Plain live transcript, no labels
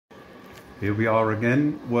Here we are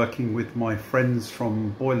again, working with my friends from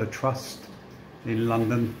Boiler Trust in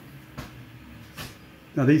London.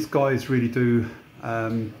 Now these guys really do a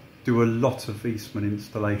lot of Eastman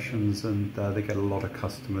installations, and they get a lot of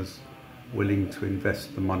customers willing to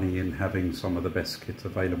invest the money in having some of the best kit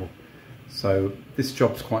available. So this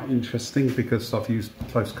job's quite interesting because I've used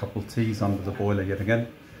close couple T's under the boiler yet again.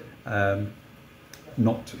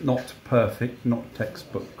 Not perfect, not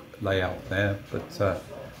textbook layout there, but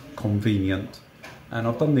convenient. And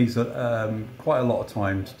I've done these quite a lot of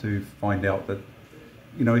times to find out that,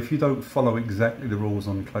 you know, if you don't follow exactly the rules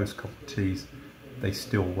on close couple T's, they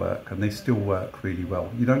still work, and they still work really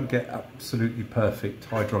well. You don't get absolutely perfect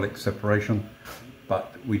hydraulic separation,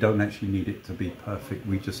 but we don't actually need it to be perfect.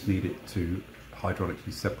 We just need it to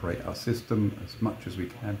hydraulically separate our system as much as we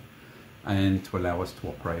can and to allow us to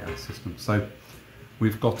operate our system. So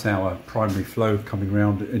we've got our primary flow coming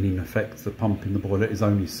around, and in effect the pump in the boiler is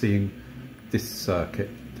only seeing this circuit.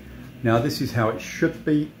 Now this is how it should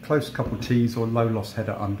be: close couple T's or low loss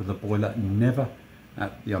header under the boiler, never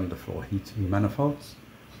at the underfloor heating manifolds.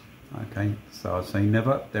 Okay, so I say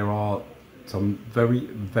never. There are some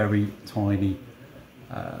very tiny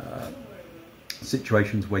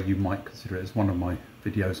situations where you might consider it. There's one of my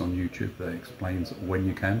videos on YouTube that explains when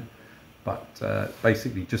you can, but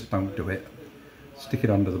basically just don't do it. Stick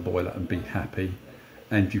it under the boiler and be happy.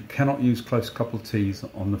 And you cannot use close couple T's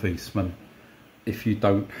on the Eastman if you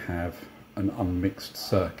don't have an unmixed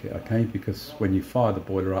circuit, okay? Because when you fire the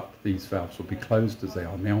boiler up, these valves will be closed as they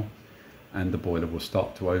are now, and the boiler will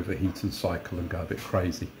start to overheat and cycle and go a bit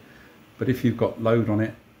crazy. But if you've got load on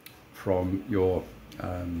it from your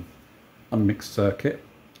unmixed circuit,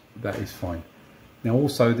 that is fine. Now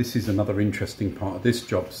also, this is another interesting part of this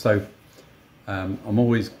job. So I'm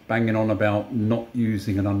always banging on about not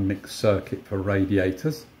using an unmixed circuit for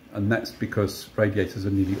radiators, and that's because radiators are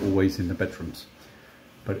nearly always in the bedrooms.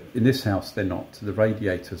 But in this house they're not. The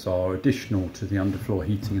radiators are additional to the underfloor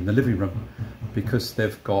heating in the living room because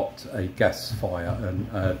they've got a gas fire,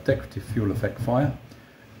 a decorative fuel effect fire,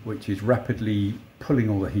 which is rapidly pulling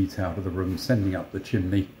all the heat out of the room, sending up the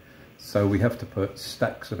chimney. So we have to put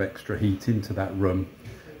stacks of extra heat into that room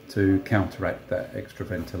to counteract that extra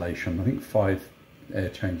ventilation. I think 5 air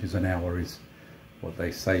changes an hour is what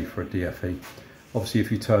they say for a DFE. Obviously,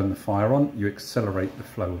 if you turn the fire on, you accelerate the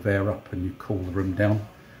flow of air up and you cool the room down.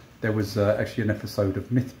 There was actually an episode of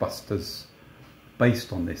Mythbusters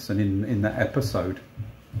based on this, and in that episode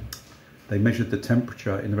they measured the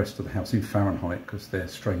temperature in the rest of the house in Fahrenheit, because they're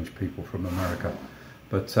strange people from America.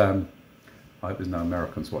 But I hope there's no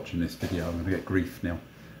Americans watching this video. I'm going to get grief now.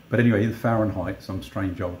 But anyway, in Fahrenheit, some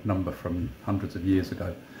strange old number from hundreds of years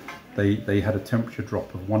ago, they had a temperature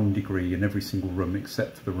drop of 1 degree in every single room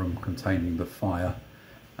except for the room containing the fire.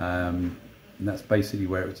 And that's basically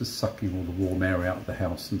where it was just sucking all the warm air out of the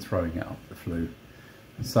house and throwing it up the flue.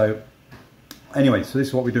 So anyway, so this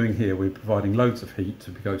is what we're doing here. We're providing loads of heat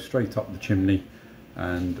to go straight up the chimney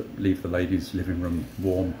and leave the ladies' living room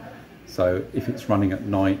warm. So if it's running at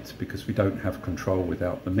night, because we don't have control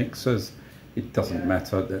without the mixers, it doesn't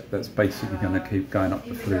matter. That's basically going to keep going up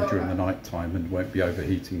the flue during the night time and won't be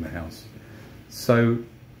overheating the house. So,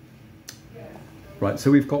 right,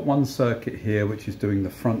 so we've got one circuit here which is doing the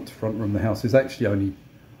front room of the house. There's actually only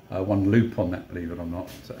one loop on that, believe it or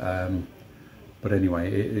not. But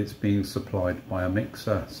anyway, it's being supplied by a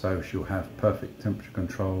mixer, so she'll have perfect temperature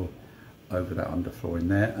control over that underfloor in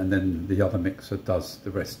there. And then the other mixer does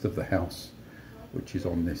the rest of the house, which is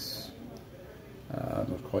on this. I'm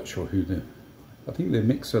not quite sure who I think the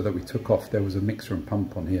mixer that we took off, there was a mixer and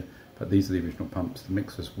pump on here, but these are the original pumps. The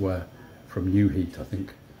mixers were from New Heat, I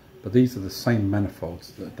think. But these are the same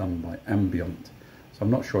manifolds that are done by Ambient. So I'm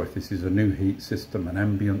not sure if this is a New Heat system, an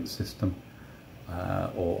Ambient system,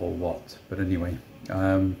 or what. But anyway,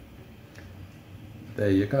 there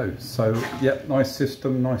you go. So yeah, nice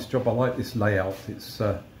system, nice job. I like this layout. It's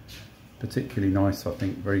particularly nice, I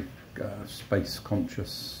think, very space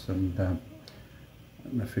conscious and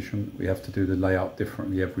efficient. We have to do the layout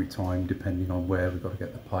differently every time depending on where we've got to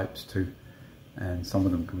get the pipes to, and some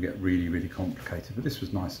of them can get really complicated, but this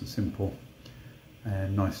was nice and simple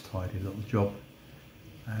and nice tidy little job.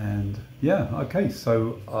 And yeah, okay,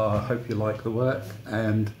 so I hope you like the work,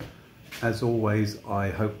 and as always I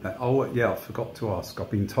hope that, oh yeah, I forgot to ask, I've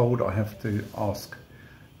been told I have to ask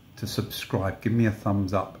to subscribe. Give me a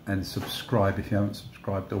thumbs up and subscribe if you haven't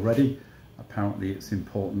subscribed already. Apparently it's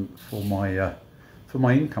important for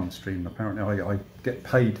my income stream. Apparently I get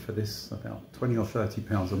paid for this about £20 or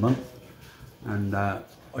 £30 a month, and I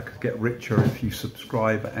could get richer if you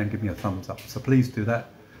subscribe and give me a thumbs up. So please do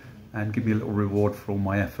that. and give me a little reward for all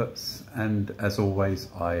my efforts. And as always,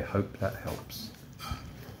 I hope that helps.